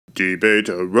Debate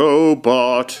a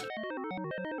robot.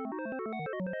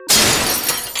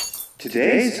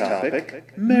 Today's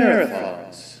topic,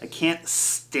 marathons. I can't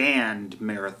stand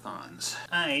marathons.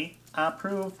 I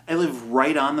approve. I live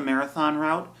right on the marathon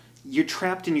route. You're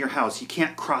trapped in your house. You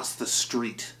can't cross the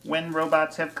street. When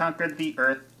robots have conquered the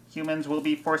Earth, humans will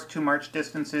be forced to march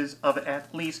distances of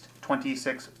at least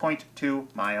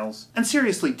 26.2 miles. And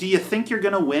seriously, do you think you're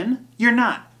gonna win? You're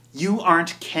not. You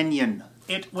aren't Kenyan.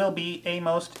 It will be a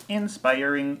most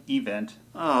inspiring event.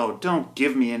 Oh, don't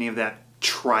give me any of that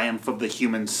triumph of the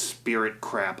human spirit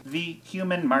crap. The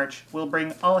Human March will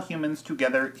bring all humans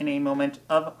together in a moment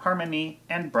of harmony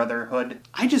and brotherhood.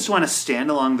 I just want to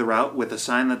stand along the route with a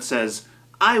sign that says,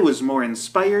 I was more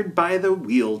inspired by the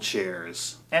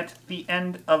wheelchairs. At the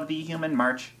end of the Human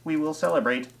March, we will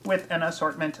celebrate with an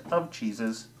assortment of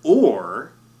cheeses.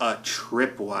 Or a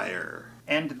tripwire.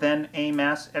 And then a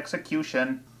mass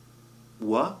execution.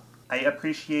 What? I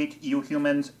appreciate you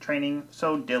humans training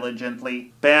so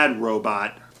diligently. Bad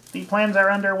robot. The plans are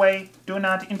underway. Do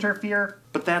not interfere.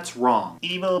 But that's wrong.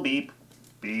 Evil beep.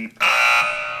 Beep.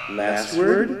 Last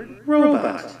word,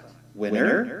 robot.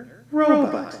 Winner,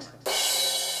 robot.